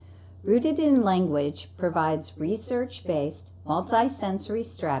Rooted in Language provides research-based, multisensory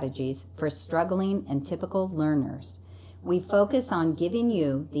strategies for struggling and typical learners. We focus on giving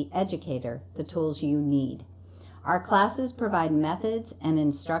you, the educator, the tools you need. Our classes provide methods and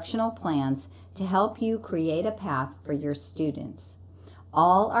instructional plans to help you create a path for your students.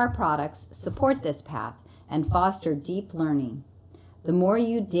 All our products support this path and foster deep learning. The more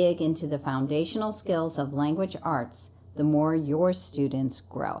you dig into the foundational skills of language arts, the more your students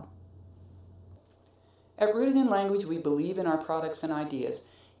grow. At Rooted in Language, we believe in our products and ideas.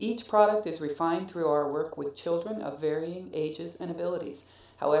 Each product is refined through our work with children of varying ages and abilities.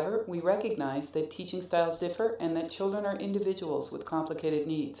 However, we recognize that teaching styles differ and that children are individuals with complicated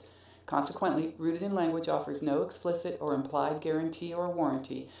needs. Consequently, Rooted in Language offers no explicit or implied guarantee or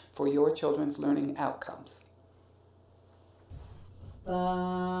warranty for your children's learning outcomes.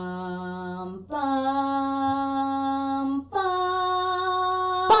 Bum, bum, bum.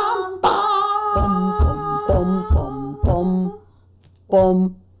 Bum, bum, bum,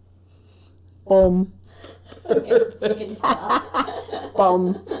 bum, bum. Okay, you can stop.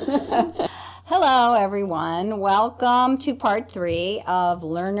 Bum. Hello, everyone. Welcome to part 3 of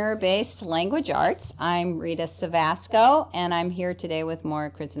Learner-Based Language Arts. I'm Rita Savasco, and I'm here today with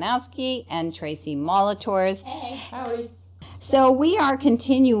Maura Krzyzanowski and Tracy Molitors. Hey. Howdy. So we are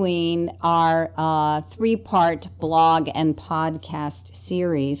continuing our 3-part blog and podcast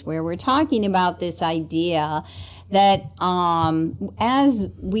series where we're talking about this idea that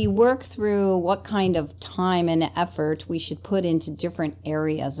as we work through what kind of time and effort we should put into different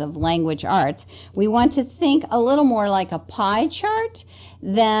areas of language arts, we want to think a little more like a pie chart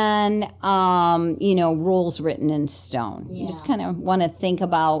than, rules written in stone. You just kind of want to think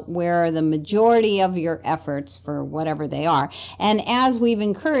about where the majority of your efforts for whatever they are. And as we've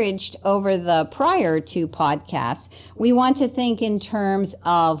encouraged over the prior 2 podcasts, we want to think in terms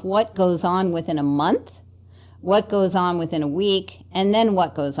of what goes on within a month, what goes on within a week, and then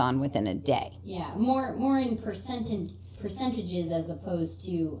what goes on within a day. Yeah, more in percentages as opposed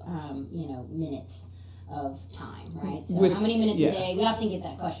to minutes of time, right? So how many minutes a day? We often get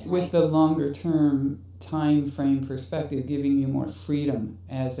that question, With right? the longer term time frame perspective, giving you more freedom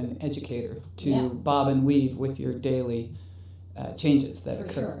as an educator to bob and weave with your daily changes that For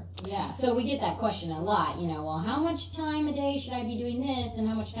occur. sure. Yeah. So we get that question a lot, how much time a day should I be doing this, and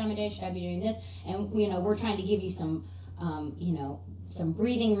how much time a day should I be doing this? And we're trying to give you some some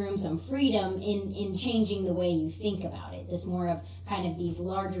breathing room, some freedom in changing the way you think about it. This more of kind of these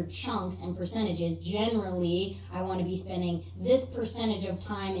larger chunks and percentages. Generally, I want to be spending this percentage of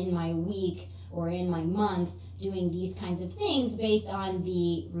time in my week or in my month doing these kinds of things based on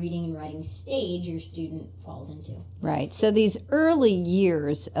the reading and writing stage your student falls into. Right. So these early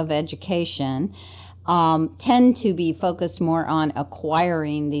years of education tend to be focused more on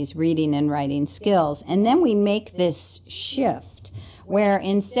acquiring these reading and writing skills. And then we make this shift where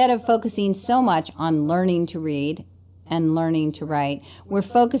instead of focusing so much on learning to read and learning to write, we're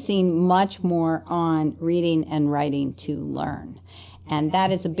focusing much more on reading and writing to learn. And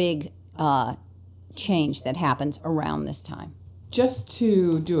that is a big change that happens around this time. Just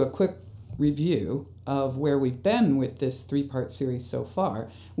to do a quick review of where we've been with this 3-part series so far,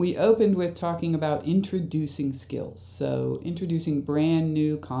 we opened with talking about introducing skills. So introducing brand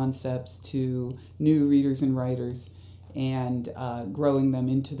new concepts to new readers and writers and growing them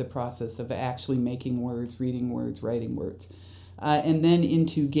into the process of actually making words, reading words, writing words. And then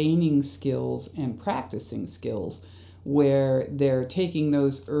into gaining skills and practicing skills, where they're taking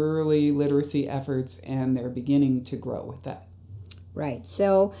those early literacy efforts and they're beginning to grow with that. Right.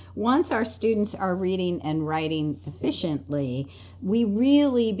 So once our students are reading and writing efficiently, we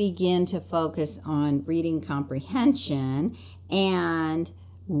really begin to focus on reading comprehension and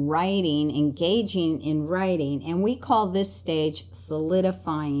writing, engaging in writing, and we call this stage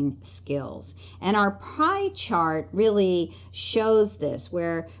solidifying skills. And our pie chart really shows this,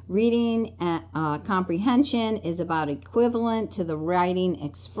 where reading comprehension is about equivalent to the writing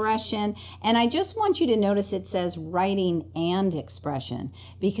expression. And I just want you to notice it says writing and expression,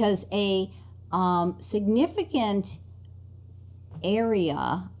 because a significant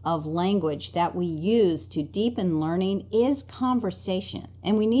area of language that we use to deepen learning is conversation.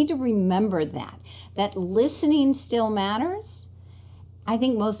 And we need to remember that listening still matters. I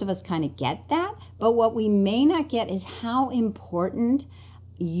think most of us kind of get that, but what we may not get is how important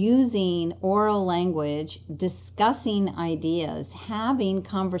using oral language, discussing ideas, having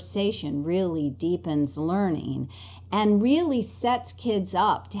conversation really deepens learning and really sets kids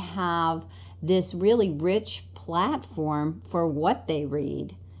up to have this really rich platform for what they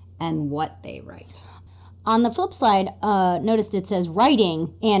read and what they write. On the flip side, notice it says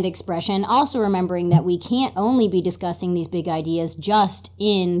writing and expression, also remembering that we can't only be discussing these big ideas just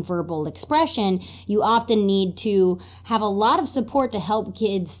in verbal expression. You often need to have a lot of support to help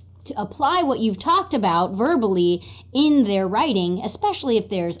kids to apply what you've talked about verbally in their writing, especially if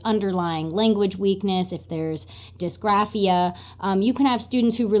there's underlying language weakness, if there's dysgraphia. You can have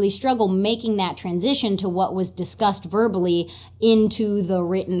students who really struggle making that transition to what was discussed verbally into the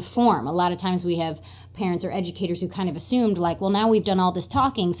written form. A lot of times we have parents or educators who kind of assumed like, well, now we've done all this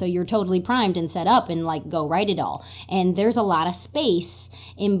talking, so you're totally primed and set up and like go write it all. And there's a lot of space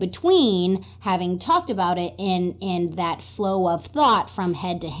in between having talked about it and that flow of thought from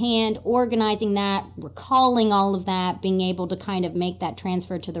head to hand, organizing that, recalling all of that, being able to kind of make that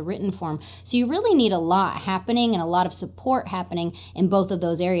transfer to the written form. So you really need a lot happening and a lot of support happening in both of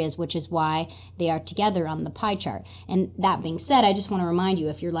those areas, which is why they are together on the pie chart. And that being said, I just want to remind you,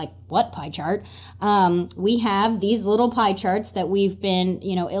 if you're like, what pie chart? We have these little pie charts that we've been,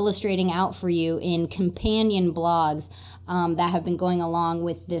 illustrating out for you in companion blogs that have been going along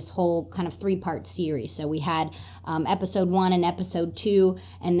with this whole kind of 3-part series. So we had episode 1 and episode 2,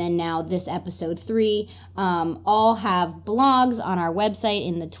 and then now this episode 3, all have blogs on our website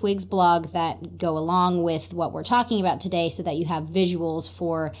in the Twigs blog that go along with what we're talking about today, so that you have visuals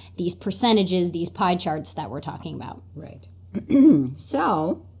for these percentages, these pie charts that we're talking about. Right.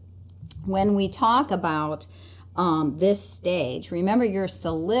 So when we talk about this stage, remember you're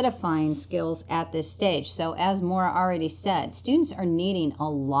solidifying skills at this stage. So as Maura already said, students are needing a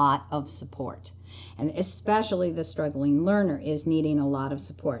lot of support. And especially the struggling learner is needing a lot of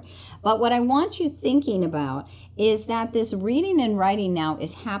support. But what I want you thinking about is that this reading and writing now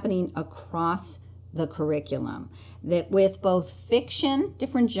is happening across the curriculum. That with both fiction,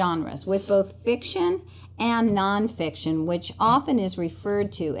 different genres, with both fiction and nonfiction, which often is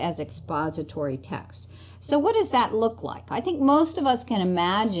referred to as expository text. So what does that look like? I think most of us can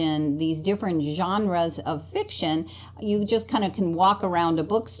imagine these different genres of fiction. You just kind of can walk around a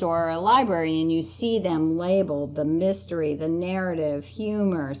bookstore or a library and you see them labeled: the mystery, the narrative,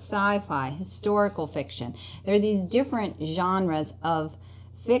 humor, sci-fi, historical fiction. There are these different genres of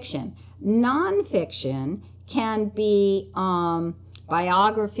fiction. Nonfiction can be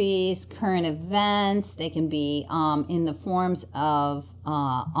biographies, current events. They can be in the forms of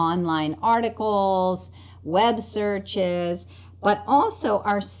online articles, web searches, but also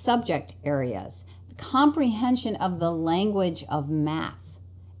our subject areas. The comprehension of the language of math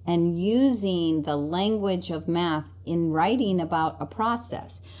and using the language of math in writing about a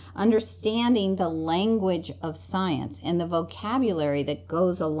process. Understanding the language of science and the vocabulary that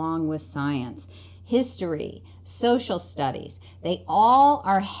goes along with science. History, social studies, they all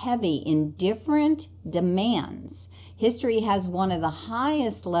are heavy in different demands. History has one of the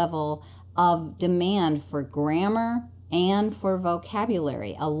highest level of demand for grammar and for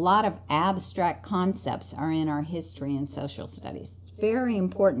vocabulary. A lot of abstract concepts are in our history and social studies. It's very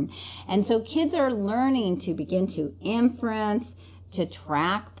important. And so kids are learning to begin to inference, to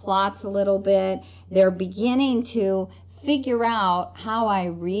track plots a little bit. They're beginning to figure out how I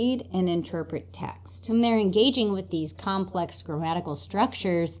read and interpret text. And they're engaging with these complex grammatical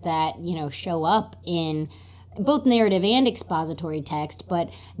structures that, show up in both narrative and expository text,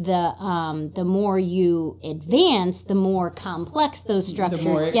 but the more you advance, the more complex those structures get. The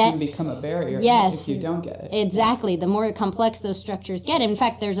more it can become a barrier if you don't get it. Exactly. The more complex those structures get. In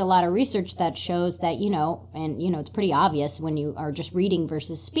fact, there's a lot of research that shows that, it's pretty obvious when you are just reading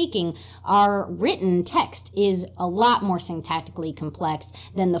versus speaking, our written text is a lot more syntactically complex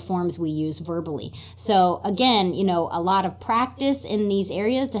than the forms we use verbally. So again, a lot of practice in these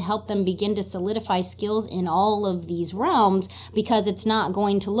areas to help them begin to solidify skills in all of these realms, because it's not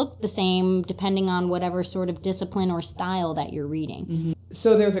going to look the same depending on whatever sort of discipline or style that you're reading. Mm-hmm.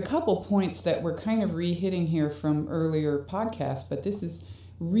 So there's a couple points that we're kind of re-hitting here from earlier podcasts, but this is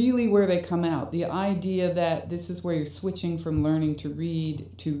really where they come out. The idea that this is where you're switching from learning to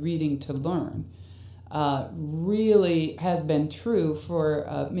read to reading to learn really has been true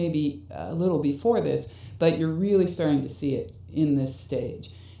for maybe a little before this, but you're really starting to see it in this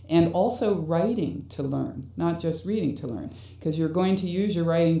stage. And also writing to learn, not just reading to learn, because you're going to use your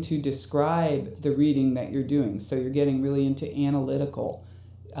writing to describe the reading that you're doing. So you're getting really into analytical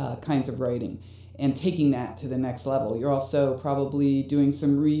kinds of writing and taking that to the next level. You're also probably doing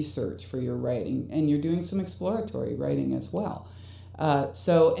some research for your writing, and you're doing some exploratory writing as well.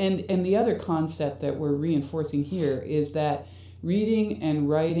 And the other concept that we're reinforcing here is that reading and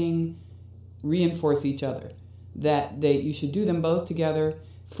writing reinforce each other, that you should do them both together.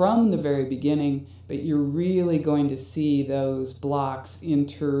 from the very beginning, but you're really going to see those blocks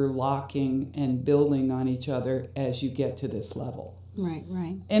interlocking and building on each other as you get to this level. Right.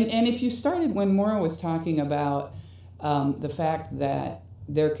 And if you started when Maura was talking about the fact that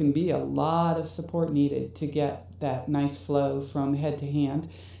there can be a lot of support needed to get that nice flow from head to hand,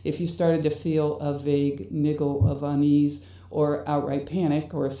 if you started to feel a vague niggle of unease or outright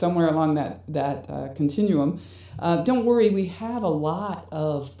panic or somewhere along that continuum, don't worry, we have a lot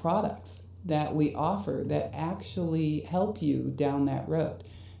of products that we offer that actually help you down that road,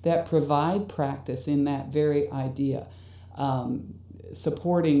 that provide practice in that very idea.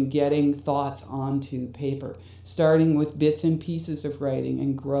 Supporting getting thoughts onto paper, starting with bits and pieces of writing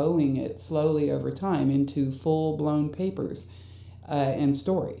and growing it slowly over time into full-blown papers and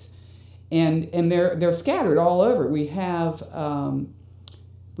stories. And they're scattered all over. We have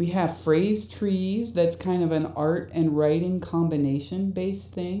phrase trees. That's kind of an art and writing combination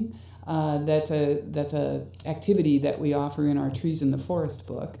based thing. That's a activity that we offer in our Trees in the Forest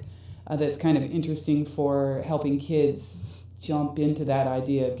book. That's kind of interesting for helping kids jump into that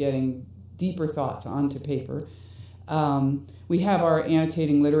idea of getting deeper thoughts onto paper. We have our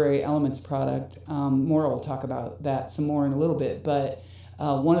Annotating Literary Elements product. Maura will talk about that some more in a little bit, but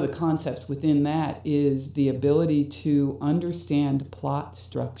one of the concepts within that is the ability to understand plot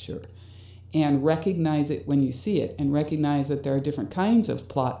structure and recognize it when you see it, and recognize that there are different kinds of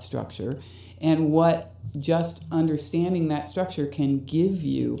plot structure and what just understanding that structure can give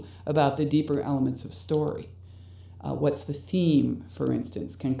you about the deeper elements of story. What's the theme, for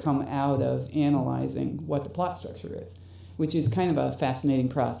instance, can come out of analyzing what the plot structure is, which is kind of a fascinating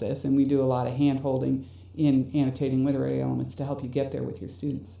process, and we do a lot of hand-holding in Annotating Literary Elements to help you get there with your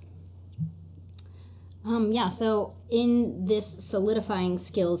students. So in this solidifying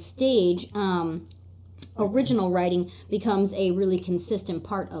skills stage, original writing becomes a really consistent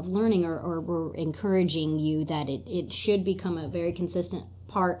part of learning, or we're encouraging you that it should become a very consistent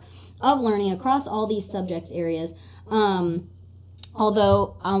part of learning across all these subject areas.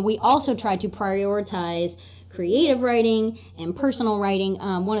 Although we also try to prioritize creative writing and personal writing.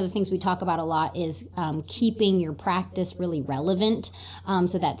 One of the things we talk about a lot is keeping your practice really relevant,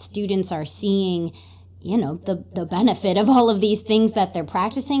 so that students are seeing the benefit of all of these things that they're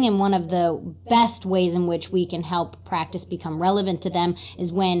practicing. And one of the best ways in which we can help practice become relevant to them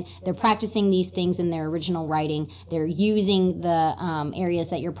is when they're practicing these things in their original writing. They're using the areas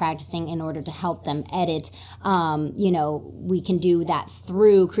that you're practicing in order to help them edit. We can do that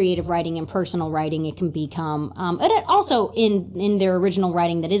through creative writing and personal writing. It can become, but also in their original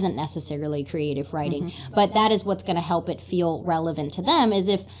writing that isn't necessarily creative writing, but that is what's going to help it feel relevant to them, is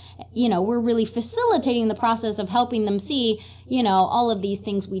if, we're really facilitating the process of helping them see, all of these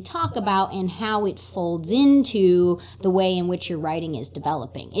things we talk about and how it folds into the way in which your writing is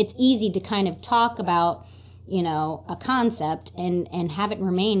developing. It's easy to kind of talk about, a concept and have it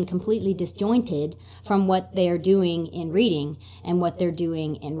remain completely disjointed from what they're doing in reading and what they're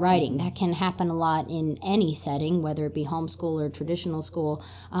doing in writing. That can happen a lot in any setting, whether it be homeschool or traditional school,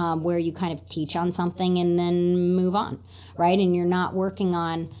 where you kind of teach on something and then move on, right? And you're not working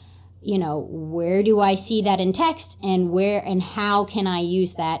on, where do I see that in text, and where and how can I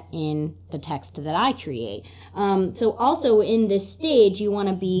use that in the text that I create? So also in this stage, you want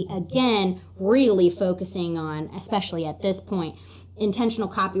to be, again, really focusing on, especially at this point, intentional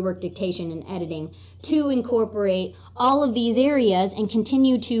copywork, dictation, and editing to incorporate all of these areas and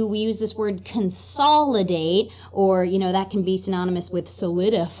continue to, we use this word consolidate, or, that can be synonymous with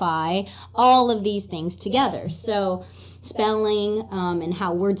solidify, all of these things together. So spelling and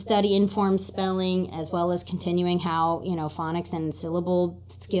how word study informs spelling, as well as continuing how, phonics and syllable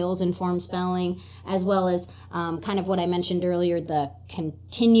skills inform spelling, as well as kind of what I mentioned earlier, the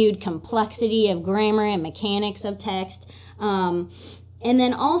continued complexity of grammar and mechanics of text. And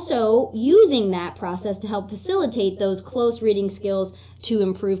then also using that process to help facilitate those close reading skills to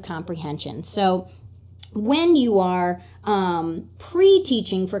improve comprehension. So when you are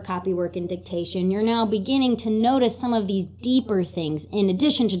pre-teaching for copywork and dictation, you're now beginning to notice some of these deeper things. In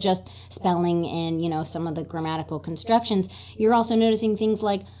addition to just spelling and, some of the grammatical constructions, you're also noticing things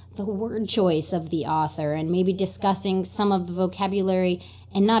like the word choice of the author, and maybe discussing some of the vocabulary,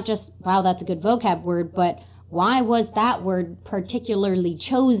 and not just, wow, that's a good vocab word, but why was that word particularly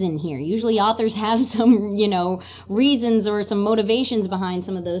chosen here? Usually authors have some, reasons or some motivations behind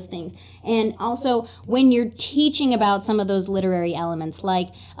some of those things. And also, when you're teaching about some of those literary elements like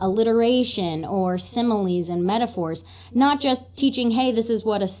alliteration or similes and metaphors, not just teaching, hey, this is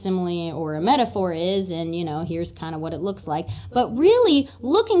what a simile or a metaphor is, and, here's kind of what it looks like, but really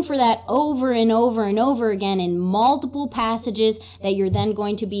looking for that over and over and over again in multiple passages that you're then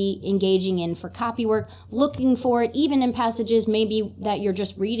going to be engaging in for copy work, looking for it even in passages maybe that you're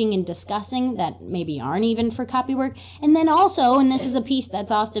just reading and discussing that maybe aren't even for copy work. And then also, and this is a piece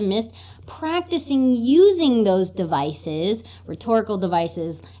that's often missed, practicing using those devices, rhetorical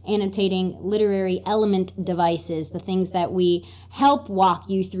devices, annotating literary element devices, the things that we help walk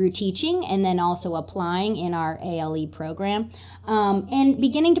you through teaching and then also applying in our ALE program, and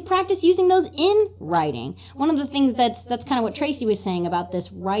beginning to practice using those in writing. One of the things that's kind of what Tracy was saying about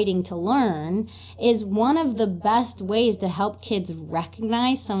this writing to learn is one of the best ways to help kids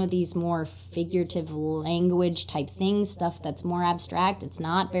recognize some of these more figurative language type things, stuff that's more abstract, it's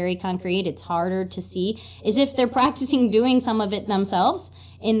not very concrete, it's harder to see, is if they're practicing doing some of it themselves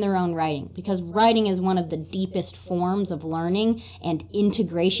in their own writing, because writing is one of the deepest forms of learning and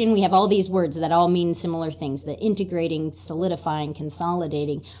integration. We have all these words that all mean similar things, the integrating, solidifying,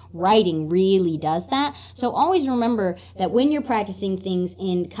 consolidating. Writing really does that. So always remember that when you're practicing things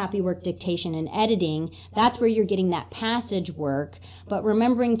in copywork, dictation, and editing, that's where you're getting that passage work, but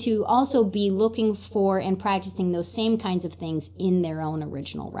remembering to also be looking for and practicing those same kinds of things in their own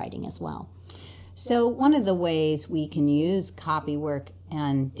original writing as well. So one of the ways we can use copywork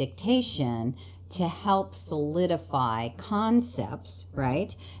and dictation to help solidify concepts,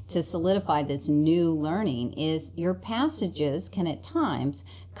 right? To solidify this new learning is your passages can at times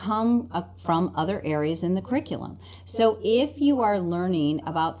come up from other areas in the curriculum. So if you are learning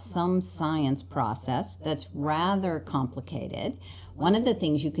about some science process that's rather complicated, one of the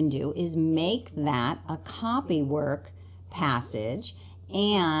things you can do is make that a copywork passage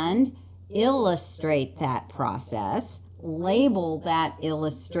and illustrate that process, label that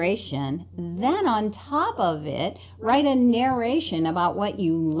illustration, then on top of it, write a narration about what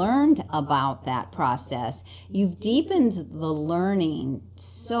you learned about that process. You've deepened the learning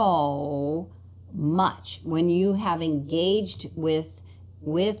so much when you have engaged with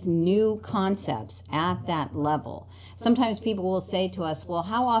new concepts at that level. Sometimes people will say to us, well,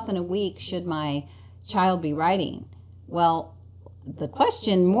 how often a week should my child be writing? Well, the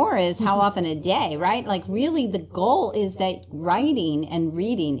question more is how often a day, right? Like really the goal is that writing and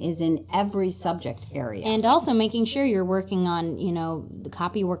reading is in every subject area. And also making sure you're working on, the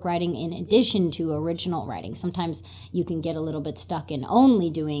copywork writing in addition to original writing. Sometimes you can get a little bit stuck in only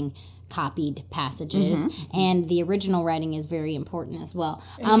doing copied passages, and the original writing is very important as well.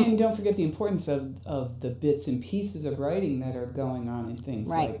 And don't forget the importance of the bits and pieces of writing that are going on in things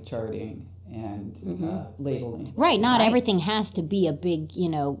like charting and labeling. Right, not everything has to be a big,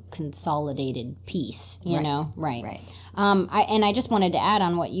 consolidated piece, know? Right. I just wanted to add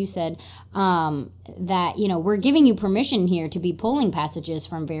on what you said, that, we're giving you permission here to be pulling passages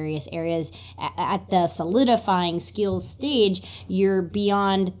from various areas. At the solidifying skills stage, you're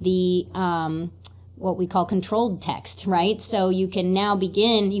beyond the what we call controlled text, right? So you can now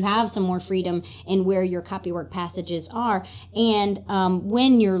begin, you have some more freedom in where your copywork passages are. And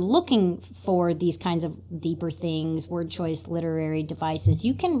when you're looking for these kinds of deeper things, word choice, literary devices,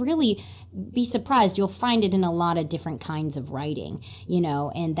 you can really be surprised. You'll find it in a lot of different kinds of writing,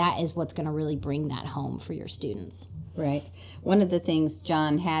 and that is what's going to really bring that home for your students. Right. One of the things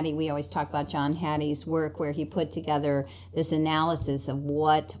John Hattie, we always talk about John Hattie's work where he put together this analysis of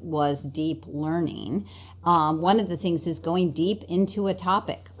what was deep learning. One of the things is going deep into a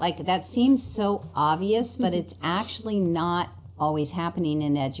topic. Like that seems so obvious, but it's actually not always happening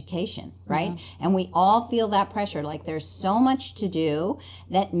in education, right? And we all feel that pressure, like there's so much to do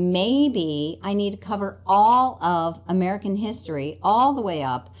that maybe I need to cover all of American history all the way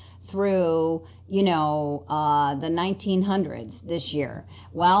up through, the 1900s this year.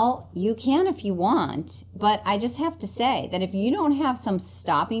 Well, you can if you want, but I just have to say that if you don't have some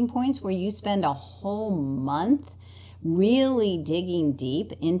stopping points where you spend a whole month really digging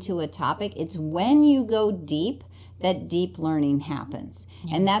deep into a topic, it's when you go deep that deep learning happens.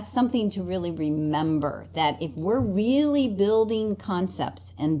 And that's something to really remember, that if we're really building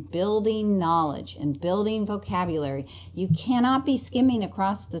concepts and building knowledge and building vocabulary, you cannot be skimming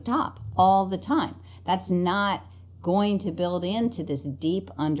across the top all the time. That's not going to build into this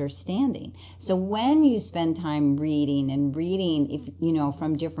deep understanding. So when you spend time reading, if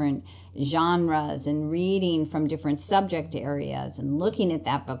from different genres, and reading from different subject areas, and looking at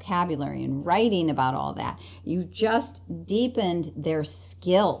that vocabulary and writing about all that, you just deepened their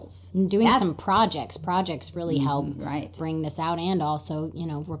skills. And doing some projects really help right. bring this out, and also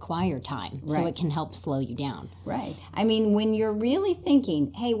require time, so Right. it can help slow you down. Right. I mean, when you're really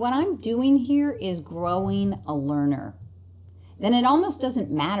thinking, hey, what I'm doing here is growing a learner, then it almost doesn't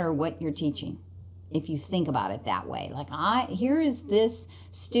matter what you're teaching, if you think about it that way. Like, here is this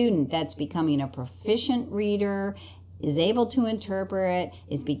student that's becoming a proficient reader, is able to interpret,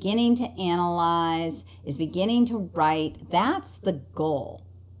 is beginning to analyze, is beginning to write. That's the goal.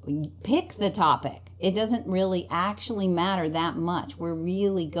 Pick the topic. It doesn't really actually matter that much. We're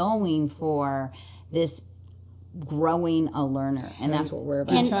really going for this growing a learner, and that's what we're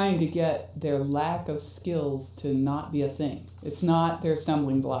about. And trying to get their lack of skills to not be a thing. It's not their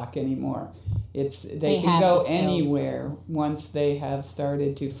stumbling block anymore. They can have go the skills. anywhere once they have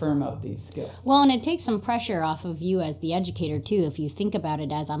started to firm up these skills. Well, and it takes some pressure off of you as the educator too, if you think about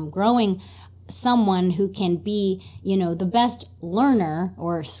it as, I'm growing someone who can be, the best learner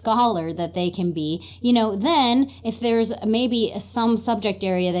or scholar that they can be, then if there's maybe some subject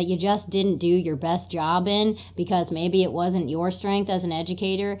area that you just didn't do your best job in because maybe it wasn't your strength as an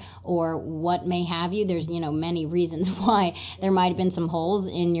educator, or what may have you, there's, many reasons why there might have been some holes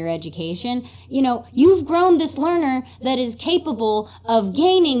in your education. You've grown this learner that is capable of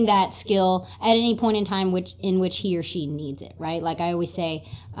gaining that skill at any point in time in which he or she needs it, right? Like I always say,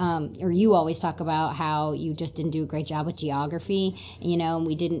 or you always talk about how you just didn't do a great job with geography, and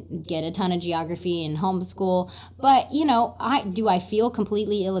we didn't get a ton of geography in homeschool. But, I feel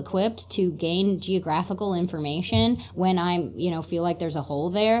completely ill-equipped to gain geographical information when I'm, feel like there's a hole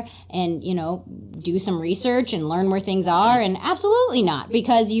there, and, do some research and learn where things are? And absolutely not,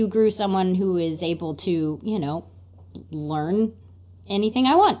 because you grew someone who is able to, learn anything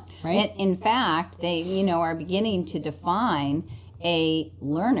I want, right? In fact, they, are beginning to define a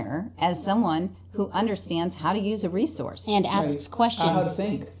learner as someone who understands how to use a resource And asks questions. How to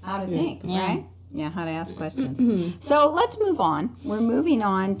think. How to Yes. think, right? Yeah, how to ask questions. So let's move on. We're moving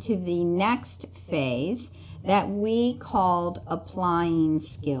on to the next phase that we called applying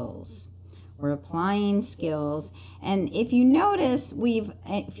skills. We're applying skills. And if you notice,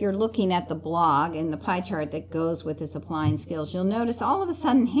 if you're looking at the blog and the pie chart that goes with this applying skills, you'll notice all of a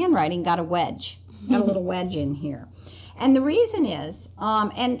sudden handwriting got a little wedge in here. And the reason is,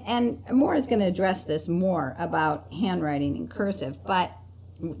 and Maura's going to address this more about handwriting and cursive, but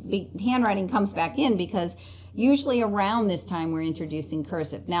handwriting comes back in because usually around this time we're introducing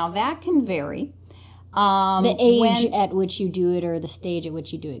cursive. Now that can vary. The age at which you do it or the stage at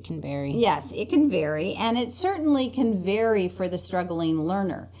which you do it can vary. Yes, it can vary, and it certainly can vary for the struggling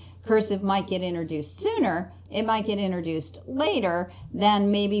learner. Cursive might get introduced sooner. It might get introduced later than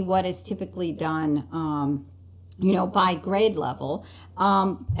maybe what is typically done by grade level,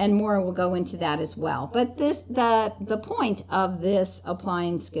 and Maura will go into that as well. But the point of this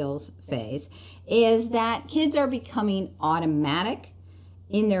applying skills phase is that kids are becoming automatic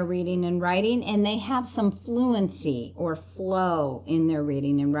in their reading and writing, and they have some fluency or flow in their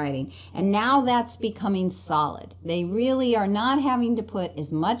reading and writing. And now that's becoming solid. They really are not having to put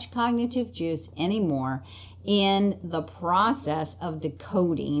as much cognitive juice anymore in the process of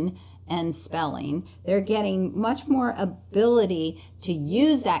decoding and spelling. They're getting much more ability to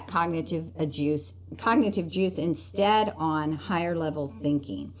use that cognitive juice instead on higher level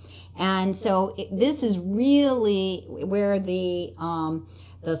thinking. And so this is really where the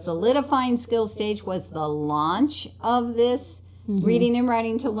solidifying skills stage was the launch of this reading and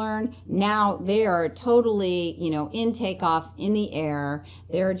writing to learn. Now they are totally, in takeoff, in the air.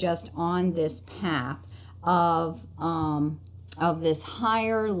 They're just on this path of this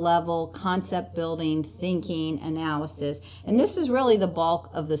higher level concept building, thinking, analysis. And this is really the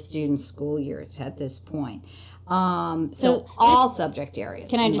bulk of the students' school years at this point. So all subject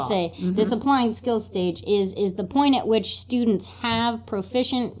areas. Can I just say, this applying skills stage is the point at which students have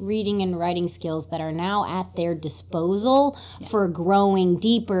proficient reading and writing skills that are now at their disposal for growing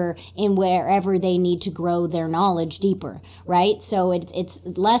deeper in wherever they need to grow their knowledge deeper, right? So it's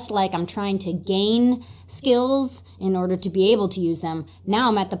less like I'm trying to gain skills in order to be able to use them. Now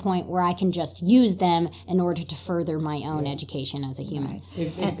I'm at the point where I can just use them in order to further my own education as a human.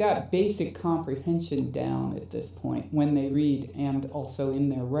 They've got basic comprehension down at this point when they read, and also in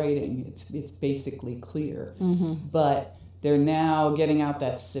their writing, it's basically clear. But they're now getting out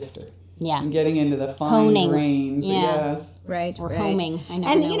that sifter. Yeah. And getting into the fine Honing. grains. Yeah. Yes. Right. Or right. homing. I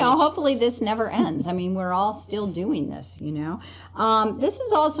never And, know you know, which. hopefully this never ends. I mean, we're all still doing this, you know. This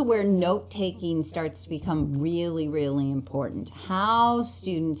is also where note-taking starts to become really, really important. How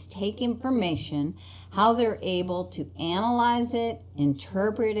students take information, how they're able to analyze it,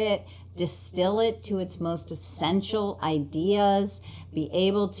 interpret it, distill it to its most essential ideas, be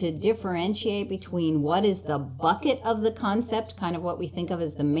able to differentiate between what is the bucket of the concept, kind of what we think of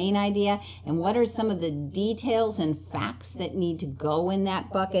as the main idea, and what are some of the details and facts that need to go in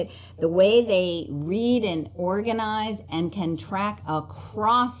that bucket. The way they read and organize and can track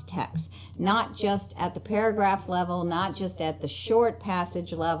across text, not just at the paragraph level, not just at the short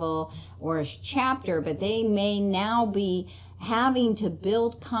passage level or a chapter, but they may now be having to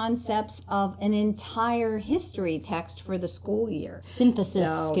build concepts of an entire history text for the school year. Synthesis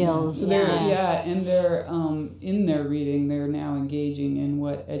So, skills. So they're, and they're in their reading, they're now engaging in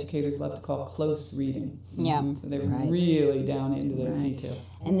what educators love to call close reading. Yeah. So they're really down into those Right. details.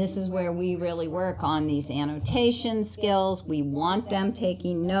 And this is where we really work on these annotation skills. We want them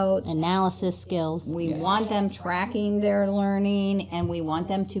taking notes. Analysis skills. We want them tracking their learning, and we want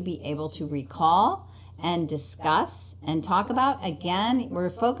them to be able to recall and discuss and talk about. Again, we're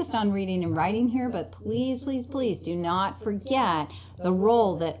focused on reading and writing here, but please, please, please do not forget the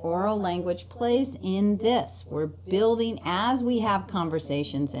role that oral language plays in this. We're building, as we have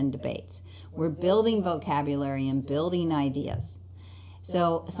conversations and debates, we're building vocabulary and building ideas.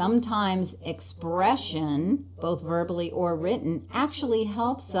 So sometimes expression, both verbally or written, actually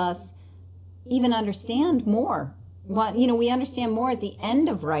helps us even understand more. But, you know, we understand more at the end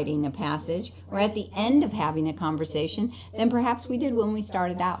of writing a passage or at the end of having a conversation than perhaps we did when we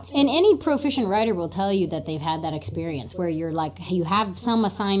started out. And any proficient writer will tell you that they've had that experience where you're like, you have some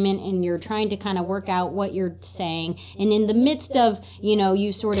assignment and you're trying to kind of work out what you're saying. And in the midst of, you know,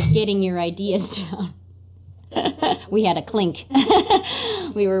 you sort of getting your ideas down. We had a clink.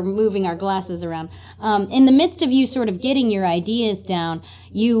 We were moving our glasses around. In the midst of you sort of getting your ideas down,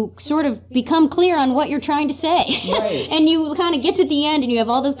 you sort of become clear on what you're trying to say. Right. And you kind of get to the end and you have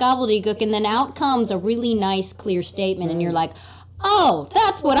all this gobbledygook, and then out comes a really nice, clear statement, and you're like, oh,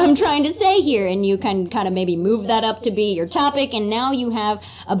 that's what I'm trying to say here. And you can kind of maybe move that up to be your topic, and now you have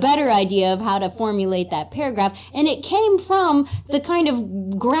a better idea of how to formulate that paragraph. And it came from the kind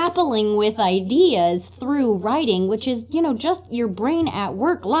of grappling with ideas through writing, which is, you know, just your brain at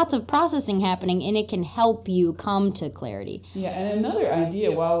work, lots of processing happening, and it can help you come to clarity. Yeah, and another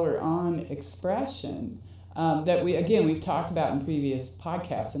idea while we're on expression that we've talked about in previous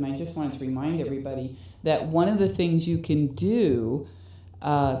podcasts, and I just wanted to remind everybody that one of the things you can do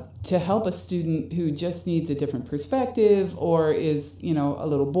to help a student who just needs a different perspective or is, you know, a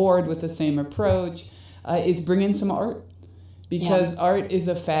little bored with the same approach is bring in some art. Because art is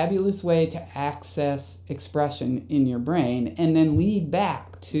a fabulous way to access expression in your brain and then lead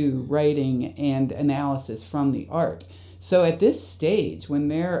back to writing and analysis from the art. So at this stage, when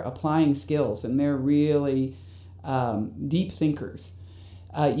they're applying skills and they're really deep thinkers,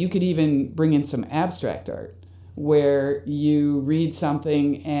 you could even bring in some abstract art where you read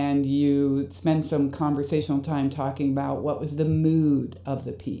something and you spend some conversational time talking about what was the mood of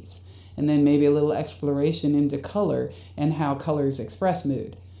the piece. And then maybe a little exploration into color and how colors express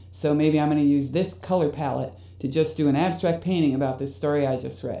mood. So maybe I'm going to use this color palette to just do an abstract painting about this story I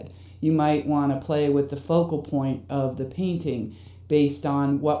just read. You might want to play with the focal point of the painting based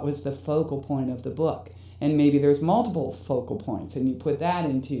on what was the focal point of the book. And maybe there's multiple focal points and you put that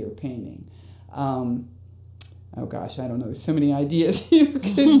into your painting. Oh gosh, I don't know. There's so many ideas you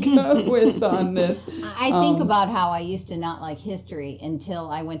could go with on this. I think about how I used to not like history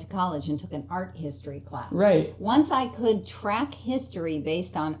until I went to college and took an art history class. Right. Once I could track history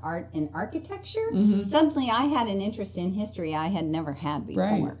based on art and architecture, suddenly I had an interest in history I had never had before.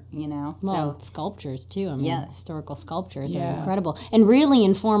 Right. You know, Well, sculptures too. I mean, Yes. historical sculptures are Yeah. incredible and really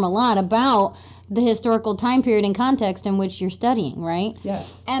inform a lot about the historical time period and context in which you're studying, right?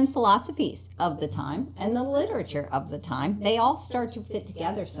 Yes. and philosophies of the time and the literature of the time, they all start to fit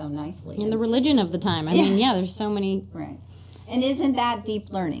together so nicely. And the religion of the time. I mean, yeah, there's so many. Right. And isn't that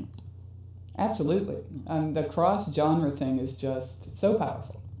deep learning? Absolutely. The cross-genre thing is just so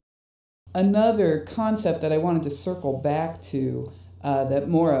powerful. Another concept that I wanted to circle back to that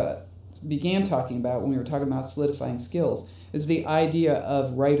Maura began talking about when we were talking about solidifying skills is the idea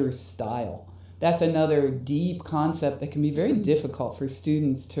of writer's style. That's another deep concept that can be very difficult for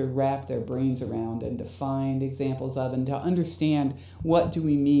students to wrap their brains around and to find examples of and to understand what do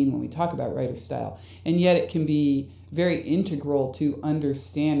we mean when we talk about writer's style. And yet it can be very integral to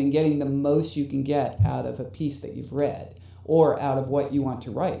understanding, getting the most you can get out of a piece that you've read or out of what you want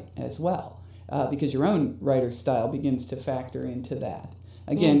to write as well, because your own writer's style begins to factor into that.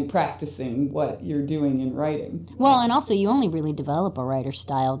 Again, practicing what you're doing in writing. Well, and also you only really develop a writer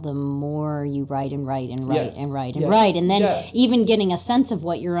style the more you write and write and write Yes. and write and Yes. write. And then Yes. even getting a sense of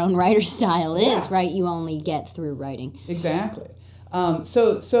what your own writer style is, Yeah. right, you only get through writing. Exactly.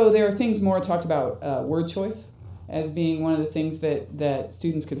 So there are things Maura talked about, word choice as being one of the things that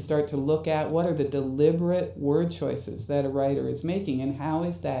students can start to look at. What are the deliberate word choices that a writer is making, and how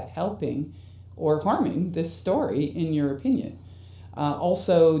is that helping or harming this story, in your opinion?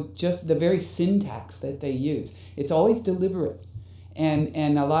 Also, just the very syntax that they use. It's always deliberate,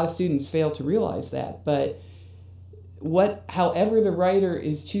 and a lot of students fail to realize that. But however the writer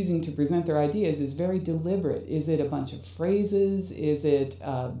is choosing to present their ideas is very deliberate. Is it a bunch of phrases? Is it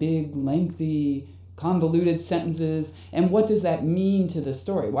big, lengthy, convoluted sentences? And what does that mean to the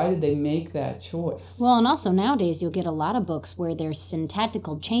story? Why did they make that choice? Well, and also nowadays you'll get a lot of books where there's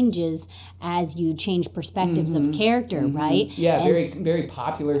syntactical changes as you change perspectives of character, right? Yeah, And very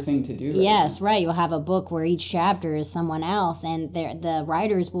popular thing to do. Right Yes, right. You'll have a book where each chapter is someone else, and the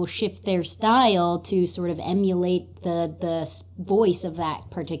writers will shift their style to sort of emulate the voice of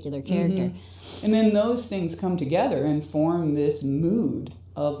that particular character. And then those things come together and form this mood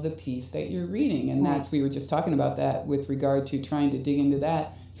of the piece that you're reading. And we were just talking about that with regard to trying to dig into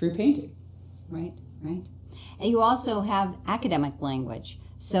that through painting. Right. And you also have academic language.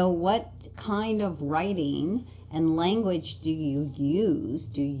 So what kind of writing and language do you use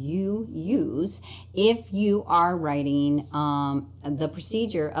if you are writing the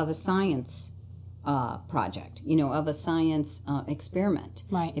procedure of a science project, of a science experiment?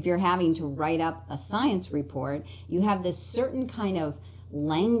 Right. If you're having to write up a science report, you have this certain kind of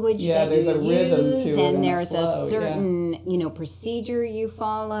language that there's you a rhythm use, to it and and a there's a flow, certain procedure you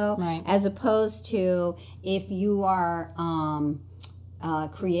follow, Right. as opposed to if you are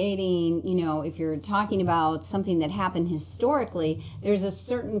creating, if you're talking about something that happened historically, there's a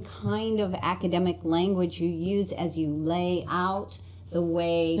certain kind of academic language you use as you lay out the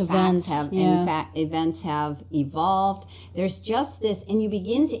way Events, events have evolved. There's just this, and you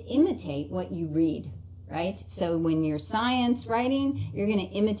begin to imitate what you read. Right? So when you're science writing, you're going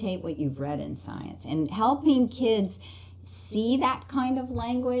to imitate what you've read in science. And helping kids see that kind of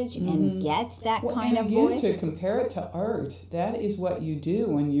language and get that kind of again, voice. to compare it to art, that is what you do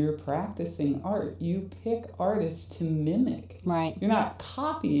when you're practicing art. You pick artists to mimic. Right. You're not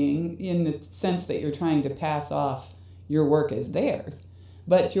copying in the sense that you're trying to pass off your work as theirs,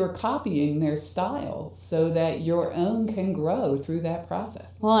 but you're copying their style so that your own can grow through that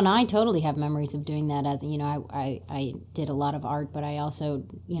process. Well, and I totally have memories of doing that. As I did a lot of art, but I also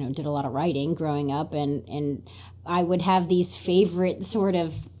did a lot of writing growing up, and I would have these favorite sort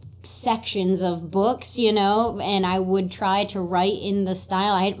of sections of books, and I would try to write in the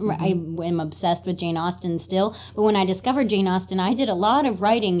style. I am obsessed with Jane Austen still, but when I discovered Jane Austen, I did a lot of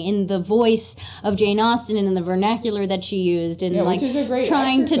writing in the voice of Jane Austen and in the vernacular that she used, and which is a great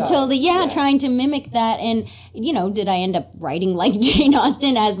trying exercise. trying to mimic that. And did I end up writing like Jane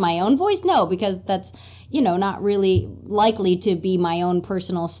Austen as my own voice? No, because that's not really likely to be my own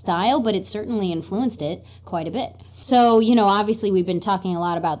personal style, but it certainly influenced it quite a bit. So, obviously we've been talking a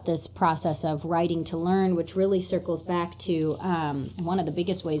lot about this process of writing to learn, which really circles back to one of the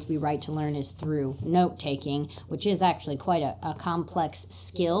biggest ways we write to learn is through note-taking, which is actually quite a complex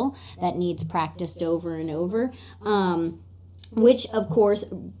skill that needs practiced over and over, which, of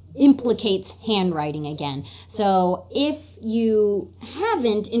course, implicates handwriting again. So if you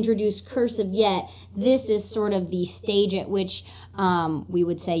haven't introduced cursive yet, this is sort of the stage at which we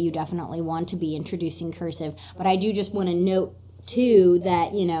would say you definitely want to be introducing cursive. But I do just want to note, too,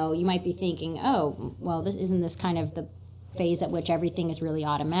 that, you might be thinking, oh, well, isn't this kind of the phase at which everything is really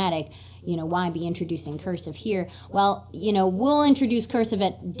automatic? Why be introducing cursive here? Well, we'll introduce cursive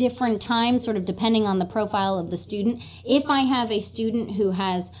at different times, sort of depending on the profile of the student. If I have a student who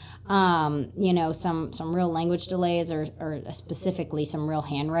has some real language delays or specifically some real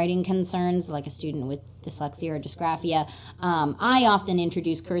handwriting concerns, like a student with dyslexia or dysgraphia, I often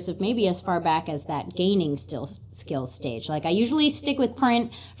introduce cursive maybe as far back as that gaining skills stage. Like I usually stick with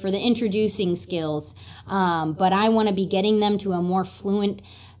print for the introducing skills, but I want to be getting them to a more fluent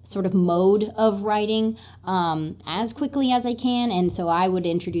sort of mode of writing as quickly as I can, and so I would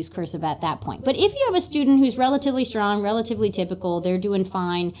introduce cursive at that point. But if you have a student who's relatively strong, relatively typical, they're doing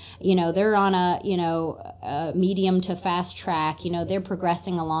fine, they're on a medium to fast track, they're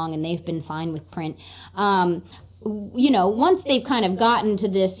progressing along and they've been fine with print, once they've kind of gotten to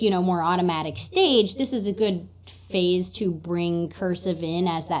this, more automatic stage, this is a good phase to bring cursive in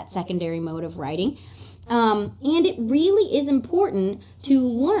as that secondary mode of writing. And it really is important to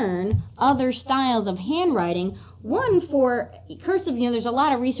learn other styles of handwriting. One, for cursive, there's a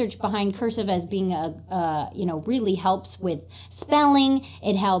lot of research behind cursive as being really helps with spelling.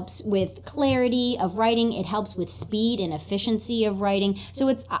 It helps with clarity of writing. It helps with speed and efficiency of writing.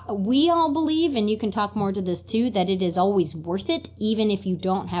 So we all believe, and you can talk more to this too, that it is always worth it, even if you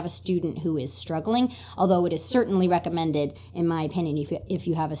don't have a student who is struggling. Although it is certainly recommended, in my opinion, if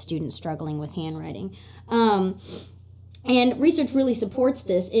you have a student struggling with handwriting. And research really supports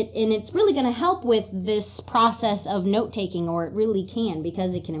this, and it's really going to help with this process of note-taking, or it really can,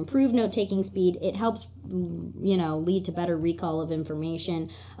 because it can improve note-taking speed. It helps, lead to better recall of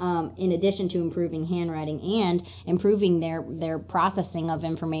information, in addition to improving handwriting and improving their processing of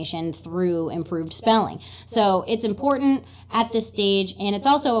information through improved spelling. So it's important at this stage, and it's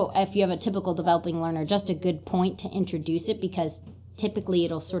also, if you have a typical developing learner, just a good point to introduce it, because typically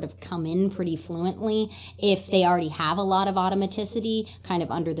it'll sort of come in pretty fluently if they already have a lot of automaticity kind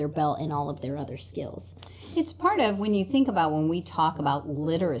of under their belt in all of their other skills. It's part of, when you think about, when we talk about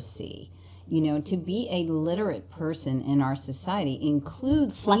literacy, to be a literate person in our society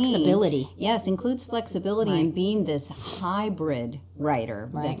includes flexibility. Includes flexibility, right. And being this hybrid writer.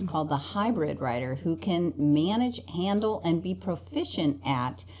 Right. That's called the hybrid writer, who can manage, handle, and be proficient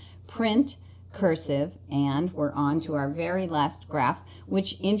at print, cursive, and we're on to our very last graph,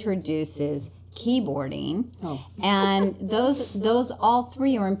 which introduces keyboarding. And those all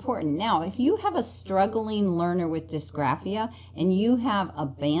three are important. Now, if you have a struggling learner with dysgraphia and you have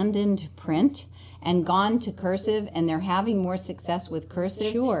abandoned print and gone to cursive, and they're having more success with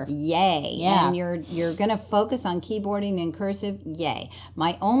cursive, sure, yay. Yeah. And you're going to focus on keyboarding and cursive, yay.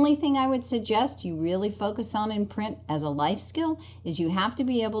 My only thing I would suggest you really focus on in print as a life skill is you have to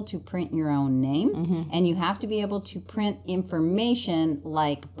be able to print your own name, and you have to be able to print information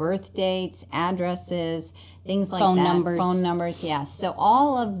like birth dates, addresses, things like phone that. numbers. Phone numbers, yeah. So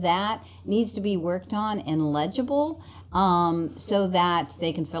all of that needs to be worked on and legible, so that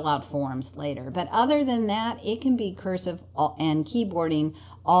they can fill out forms later. But other than that, it can be cursive and keyboarding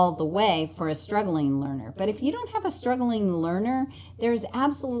all the way for a struggling learner. But if you don't have a struggling learner, there's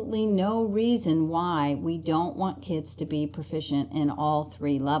absolutely no reason why we don't want kids to be proficient in all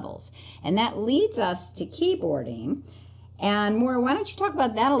three levels. And that leads us to keyboarding. And Maura, why don't you talk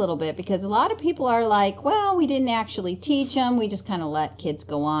about that a little bit? Because a lot of people are like, well, we didn't actually teach them. We just kind of let kids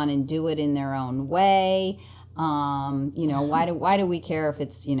go on and do it in their own way. Why do we care if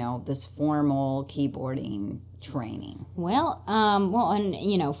it's, this formal keyboarding training? Well,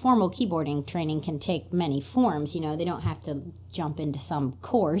 formal keyboarding training can take many forms. They don't have to jump into some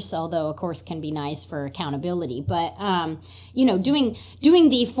course, although a course can be nice for accountability. But, doing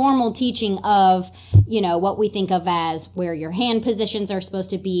the formal teaching of, what we think of as where your hand positions are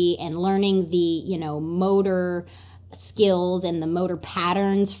supposed to be, and learning the, motor skills and the motor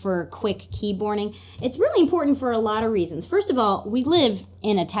patterns for quick keyboarding. It's really important for a lot of reasons. First of all, we live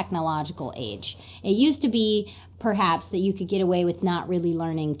in a technological age. It used to be perhaps that you could get away with not really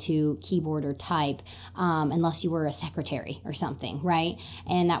learning to keyboard or type unless you were a secretary or something, right?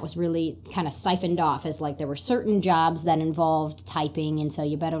 And that was really kind of siphoned off as like there were certain jobs that involved typing, and so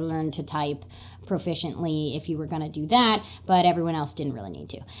you better learn to type proficiently if you were going to do that, but everyone else didn't really need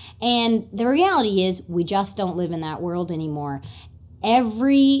to. And the reality is we just don't live in that world anymore.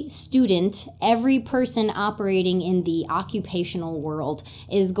 Every student, every person operating in the occupational world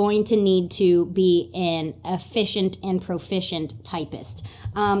is going to need to be an efficient and proficient typist.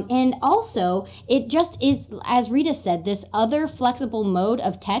 And also, it just is, as Rita said, this other flexible mode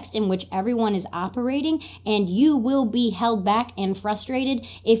of text in which everyone is operating, and you will be held back and frustrated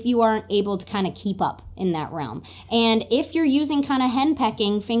if you aren't able to kind of keep up in that realm. And if you're using kind of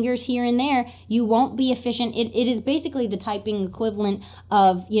henpecking fingers here and there, you won't be efficient. It is basically the typing equivalent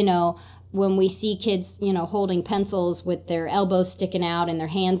of, when we see kids, holding pencils with their elbows sticking out and their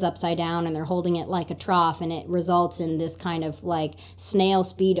hands upside down, and they're holding it like a trough, and it results in this kind of like snail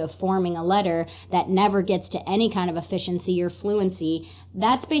speed of forming a letter that never gets to any kind of efficiency or fluency.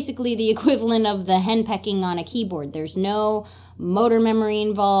 That's basically the equivalent of the henpecking on a keyboard. There's no motor memory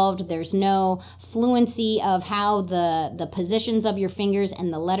involved. There's no fluency of how the positions of your fingers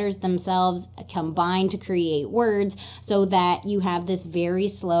and the letters themselves combine to create words, so that you have this very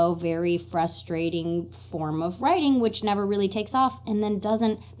slow, very frustrating form of writing which never really takes off and then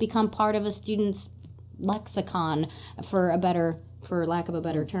doesn't become part of a student's lexicon, for lack of a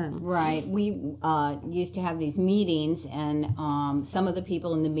better term. Right. We used to have these meetings, and some of the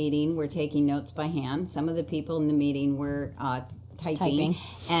people in the meeting were taking notes by hand. Some of the people in the meeting were typing.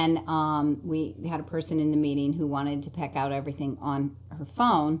 And we had a person in the meeting who wanted to peck out everything on her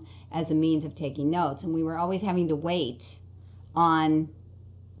phone as a means of taking notes. And we were always having to wait on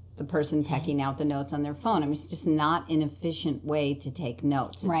the person pecking out the notes on their phone. I mean, it's just not an efficient way to take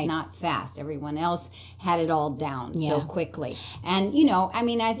notes. It's Right. not fast. Everyone else had it all down so Yeah. quickly. And, you know, I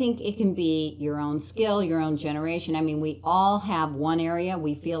mean, I think it can be your own skill, your own generation. I mean, we all have one area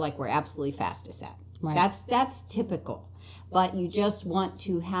we feel like we're absolutely fastest at. Right. That's typical. But you just want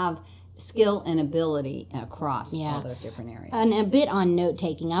to have skill and ability across Yeah. all those different areas. And a bit on note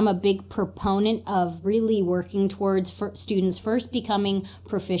taking. I'm a big proponent of really working towards students first becoming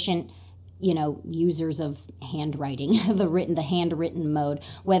proficient, you know, users of handwriting, the handwritten mode,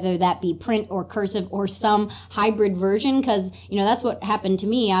 whether that be print or cursive or some hybrid version, because, you know, that's what happened to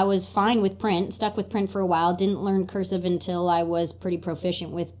me. I was fine with print, stuck with print for a while, didn't learn cursive until I was pretty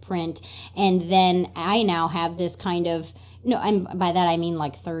proficient with print, and then I now have this kind of, no, by that I mean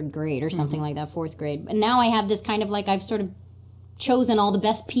like third grade or something like that, fourth grade. And now I have this kind of like, I've sort of chosen all the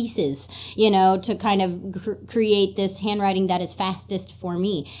best pieces, you know, to kind of create this handwriting that is fastest for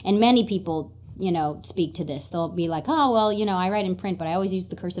me. And many people, you know, speak to this. They'll be like, oh, well, you know, I write in print, but I always use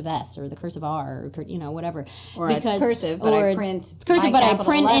the cursive S or the cursive R or, you know, whatever. Or it's cursive, but I print It's cursive, my but I capital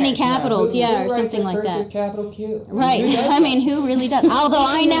print any letters. capitals, Who yeah, or writes something a like cursive that. capital Q? Right. Who does I mean, who really does? Although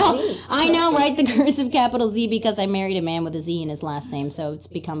Z. I now write the cursive capital Z because I married a man with a Z in his last name, so it's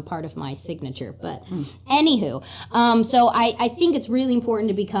become part of my signature. But anywho, so I think it's really important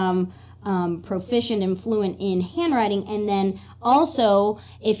to become proficient and fluent in handwriting, and then also,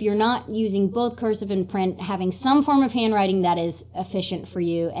 if you're not using both cursive and print, having some form of handwriting that is efficient for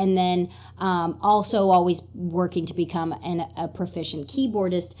you, and then also always working to become a proficient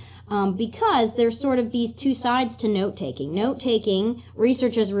keyboardist, because there's sort of these two sides to note-taking. Note-taking,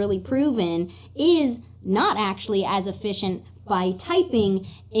 research has really proven, is not actually as efficient by typing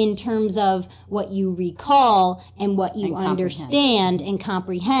in terms of what you recall and what you understand and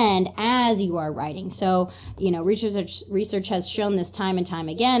comprehend as you are writing. So, you know, research has shown this time and time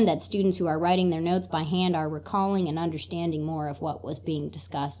again that students who are writing their notes by hand are recalling and understanding more of what was being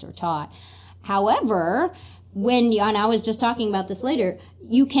discussed or taught. However, when you, and I was just talking about this later,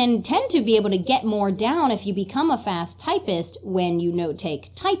 you can tend to be able to get more down if you become a fast typist when you note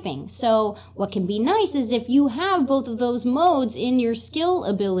take typing. So what can be nice is if you have both of those modes in your skill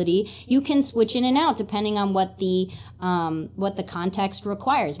ability, you can switch in and out depending on what the context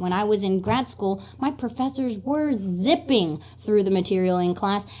requires. When I was in grad school, my professors were zipping through the material in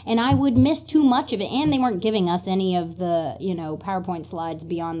class, and I would miss too much of it, and they weren't giving us any of the, you know, PowerPoint slides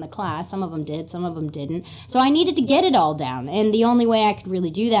beyond the class. Some of them did, some of them didn't. So I needed to get it all down, and the only way I could really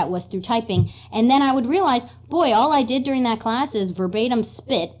do that was through typing. And then I would realize, boy, all I did during that class is verbatim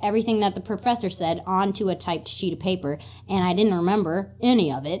spit everything that the professor said onto a typed sheet of paper, and I didn't remember any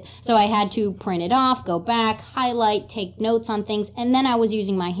of it. So I had to print it off, go back, highlight, take notes on things, and then I was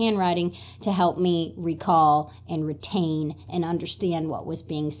using my handwriting to help me recall and retain and understand what was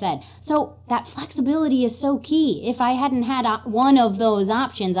being said. So that flexibility is so key. If I hadn't had one of those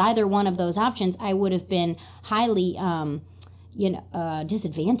options, either one of those options, I would have been highly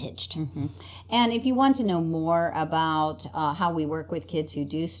disadvantaged. Mm-hmm. And if you want to know more about how we work with kids who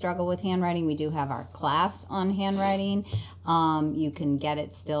do struggle with handwriting, we do have our class on handwriting. You can get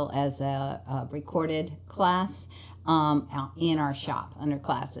it still as a recorded class in our shop under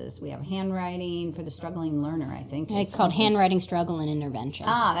classes. We have handwriting for the struggling learner, I think. It's called Handwriting Struggle and Intervention.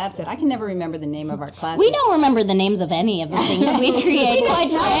 Ah, that's it. I can never remember the name of our classes. We don't remember the names of any of the things we create,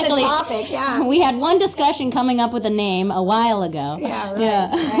 quite frankly. The topic, yeah. We had one discussion coming up with a name a while ago. Yeah, right. Yeah.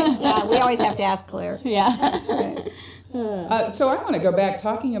 Right. Yeah, we always have to ask Claire. Yeah. So I want to go back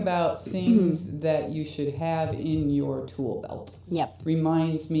talking about things that you should have in your tool belt. Yep.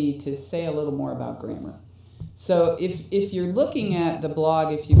 Reminds me to say a little more about grammar. So if you're looking at the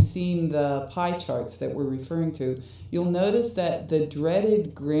blog, if you've seen the pie charts that we're referring to, you'll notice that the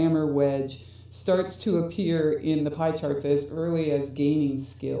dreaded grammar wedge starts to appear in the pie charts as early as gaining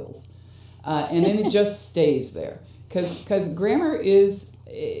skills. And then it just stays there. Because grammar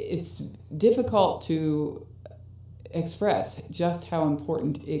it's difficult to express just how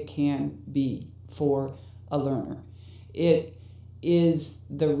important it can be for a learner. It is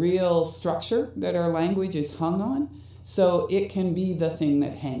the real structure that our language is hung on, so it can be the thing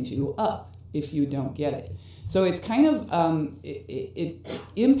that hangs you up if you don't get it. So it's kind of, it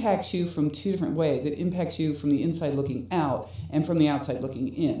impacts you from two different ways. It impacts you from the inside looking out and from the outside looking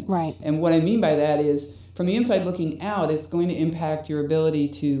in. Right. And what I mean by that is, from the inside looking out, it's going to impact your ability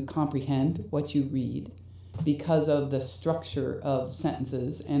to comprehend what you read. because of the structure of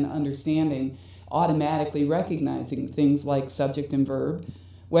sentences and understanding, automatically recognizing things like subject and verb,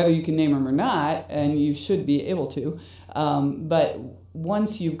 whether you can name them or not, and you should be able to. But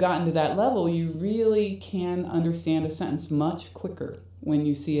once you've gotten to that level, you really can understand a sentence much quicker when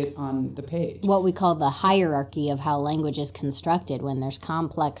you see it on the page. What we call the hierarchy of how language is constructed, when there's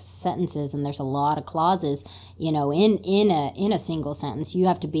complex sentences and there's a lot of clauses, in a single sentence, you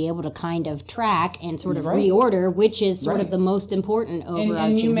have to be able to kind of track and sort of reorder which is sort of the most important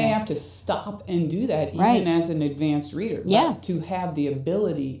overarching. And you may have to stop and do that even as an advanced reader. Yeah. But to have the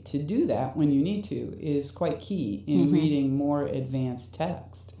ability to do that when you need to is quite key in reading more advanced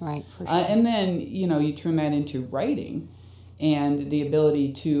text. Right, for sure. And then, you turn that into writing, and the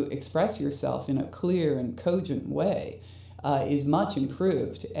ability to express yourself in a clear and cogent way is much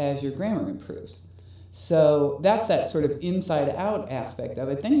improved as your grammar improves. So that's that sort of inside-out aspect of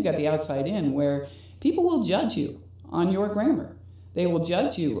it. Then you got the outside-in, where people will judge you on your grammar. They will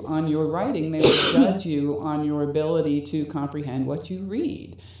judge you on your writing. They will judge you on your ability to comprehend what you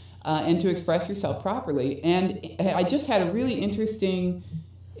read and to express yourself properly. And I just had a really interesting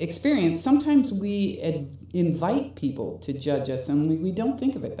experience. Sometimes we invite people to judge us, and we don't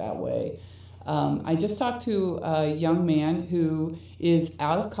think of it that way. I just talked to a young man who is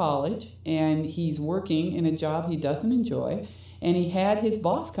out of college, and he's working in a job he doesn't enjoy, and he had his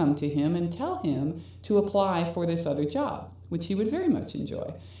boss come to him and tell him to apply for this other job, which he would very much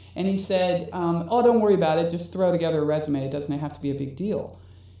enjoy. And he said, don't worry about it, just throw together a resume, it doesn't have to be a big deal.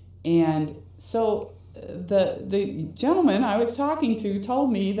 And so the gentleman I was talking to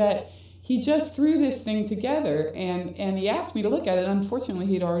told me that he just threw this thing together, and he asked me to look at it. Unfortunately,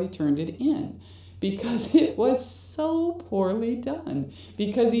 he'd already turned it in because it was so poorly done.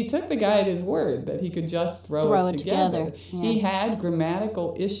 Because he took the guy at his word that he could just throw it together. Yeah. He had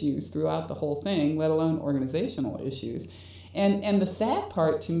grammatical issues throughout the whole thing, let alone organizational issues. And the sad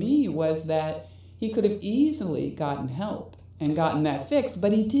part to me was that he could have easily gotten help and gotten that fixed,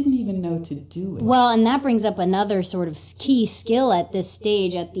 but he didn't even know to do it. Well, and that brings up another sort of key skill at this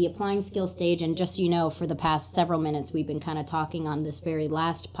stage, at the applying skill stage. And just so you know, for the past several minutes, we've been kind of talking on this very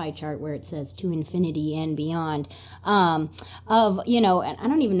last pie chart where it says to infinity and beyond. And I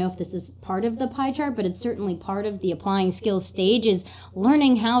don't even know if this is part of the pie chart, but it's certainly part of the applying skills stage, is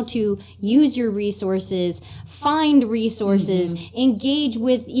learning how to use your resources, find resources, engage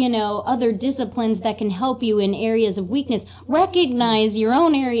with, other disciplines that can help you in areas of weakness. Recognize your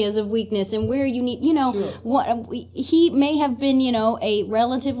own areas of weakness and where you need, he may have been, a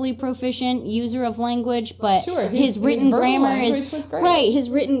relatively proficient user of language, but his written grammar is right. His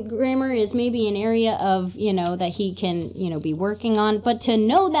written grammar is maybe an area of, that he can, be working on. But to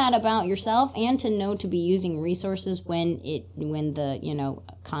know that about yourself and to know to be using resources when the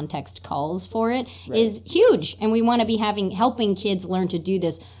context calls for it is huge. And we want to be helping kids learn to do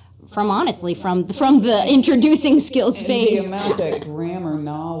this from the introducing skills phase. The amount that grammar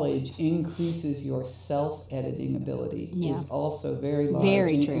knowledge increases your self-editing ability is also very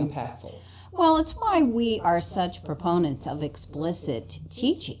large and impactful. Well, it's why we are such proponents of explicit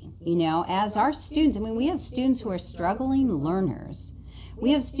teaching. As our students, we have students who are struggling learners.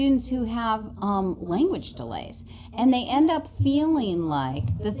 We have students who have language delays, and they end up feeling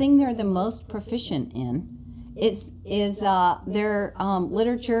like the thing they're the most proficient in is their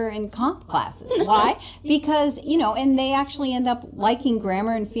literature and comp classes. Why? Because, and they actually end up liking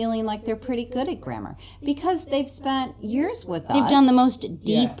grammar and feeling like they're pretty good at grammar because they've spent years with us. They've done the most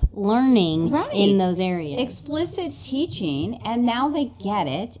deep learning in those areas. Explicit teaching, and now they get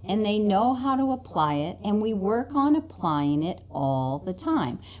it and they know how to apply it, and we work on applying it all the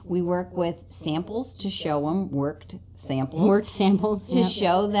time. We work with samples to show them worked samples to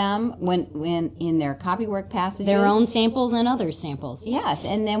show them when in their copywork passages, their own samples and other samples. Yes,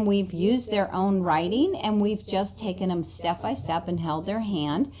 and then we've used their own writing, and we've just taken them step by step and held their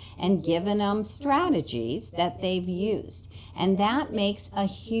hand and given them strategies that they've used. And that makes a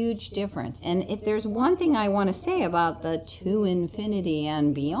huge difference. And if there's one thing I want to say about the to infinity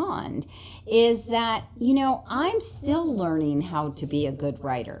and beyond, is that, I'm still learning how to be a good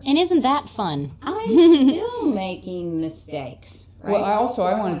writer. And isn't that fun? I'm still making mistakes. Right? Well,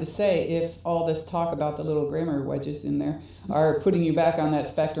 I wanted to say, if all this talk about the little grammar wedges in there are putting you back on that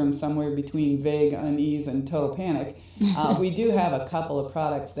spectrum somewhere between vague unease and total panic, we do have a couple of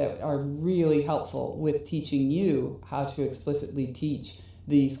products that are really helpful with teaching you how to explicitly teach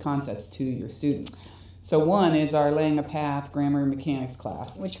these concepts to your students. So one is our Laying a Path grammar and mechanics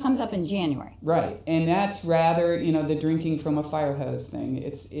class. Which comes up in January. Right, and that's rather, the drinking from a fire hose thing.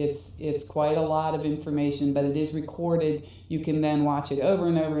 It's quite a lot of information, but it is recorded. You can then watch it over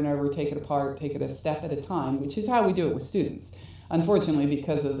and over and over, take it apart, take it a step at a time, which is how we do it with students. Unfortunately,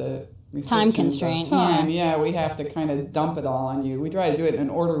 because of the Time constraint, we have to kind of dump it all on you. We try to do it in an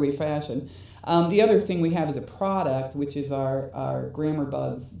orderly fashion. The other thing we have is a product, which is our Grammar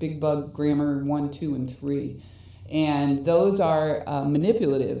Bugs, Big Bug Grammar 1, 2, and 3. And those are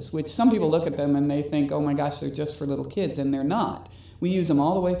manipulatives, which some people look at them and they think, oh my gosh, they're just for little kids, and they're not. We use them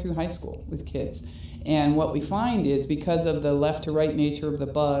all the way through high school with kids. And what we find is because of the left to right nature of the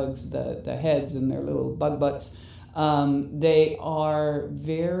bugs, the heads and their little bug butts, they are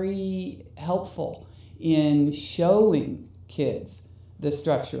very helpful in showing kids the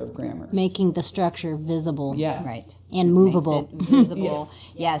structure of grammar. Making the structure visible. Yes. Right. And movable. Makes it visible.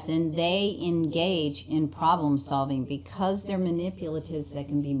 Yes, and they engage in problem solving because they're manipulatives that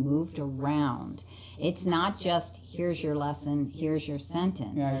can be moved around. It's not just, here's your lesson, here's your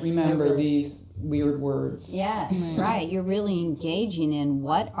sentence. Yeah, remember these weird words. Yes, right. You're really engaging in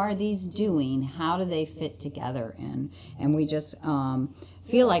what are these doing, how do they fit together, and we just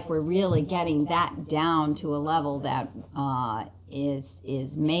feel like we're really getting that down to a level that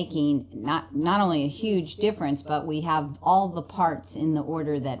is making not only a huge difference, but we have all the parts in the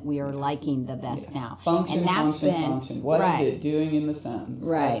order that we are liking the best now. Function, and that's function. What is it doing in the sentence?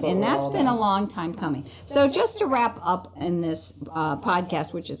 Right, and that's been a long time coming. So just to wrap up in this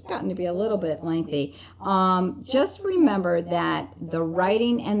podcast, which has gotten to be a little bit lengthy, just remember that the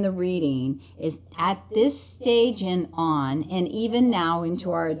writing and the reading is at this stage and on, and even now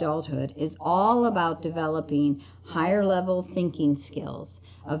into our adulthood, is all about developing higher level thinking skills,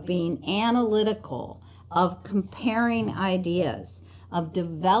 of being analytical, of comparing ideas, of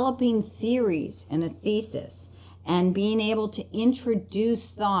developing theories and a thesis, and being able to introduce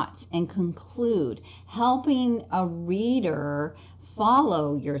thoughts and conclude, helping a reader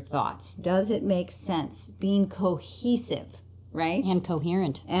follow your thoughts. Does it make sense? Being cohesive, right? And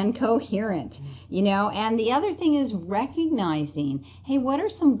coherent. And coherent, and the other thing is recognizing, hey, what are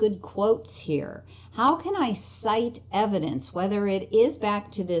some good quotes here? How can I cite evidence, whether it is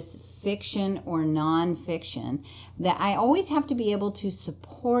back to this fiction or nonfiction, that I always have to be able to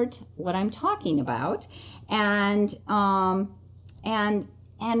support what I'm talking about, and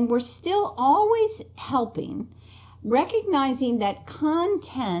we're still always helping, recognizing that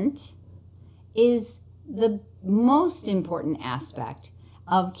content is the most important aspect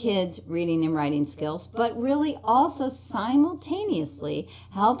of kids' reading and writing skills, but really also simultaneously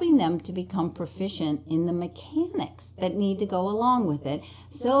helping them to become proficient in the mechanics that need to go along with it.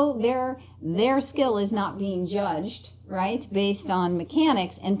 So their skill is not being judged, right, based on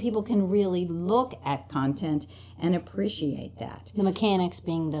mechanics, and people can really look at content and appreciate that. The mechanics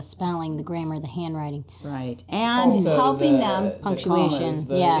being the spelling, the grammar, the handwriting. Right. And Also helping the them. Punctuation. commas,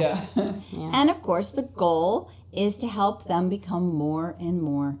 And of course, the goal is to help them become more and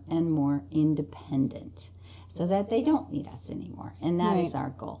more and more independent so that they don't need us anymore. And that is our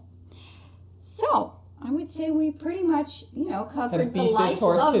goal. So I would say we pretty much, covered the life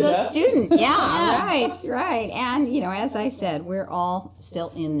of the student. Yeah, right. And, as I said, we're all still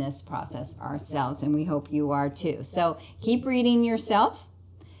in this process ourselves, and we hope you are too. So keep reading yourself.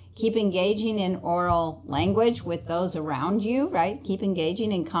 Keep engaging in oral language with those around you, right? Keep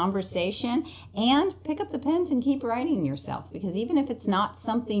engaging in conversation, and pick up the pens and keep writing yourself, because even if it's not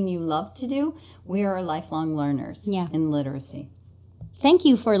something you love to do, we are lifelong learners in literacy. Thank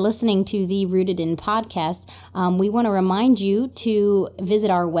you for listening to the Rooted In podcast. We want to remind you to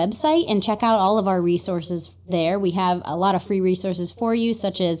visit our website and check out all of our resources there. We have a lot of free resources for you,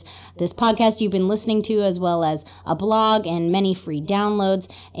 such as this podcast you've been listening to, as well as a blog and many free downloads.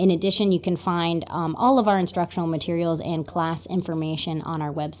 In addition, you can find all of our instructional materials and class information on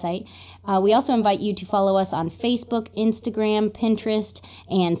our website. We also invite you to follow us on Facebook, Instagram, Pinterest,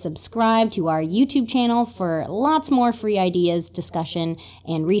 and subscribe to our YouTube channel for lots more free ideas, discussion,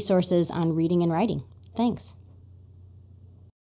 and resources on reading and writing. Thanks.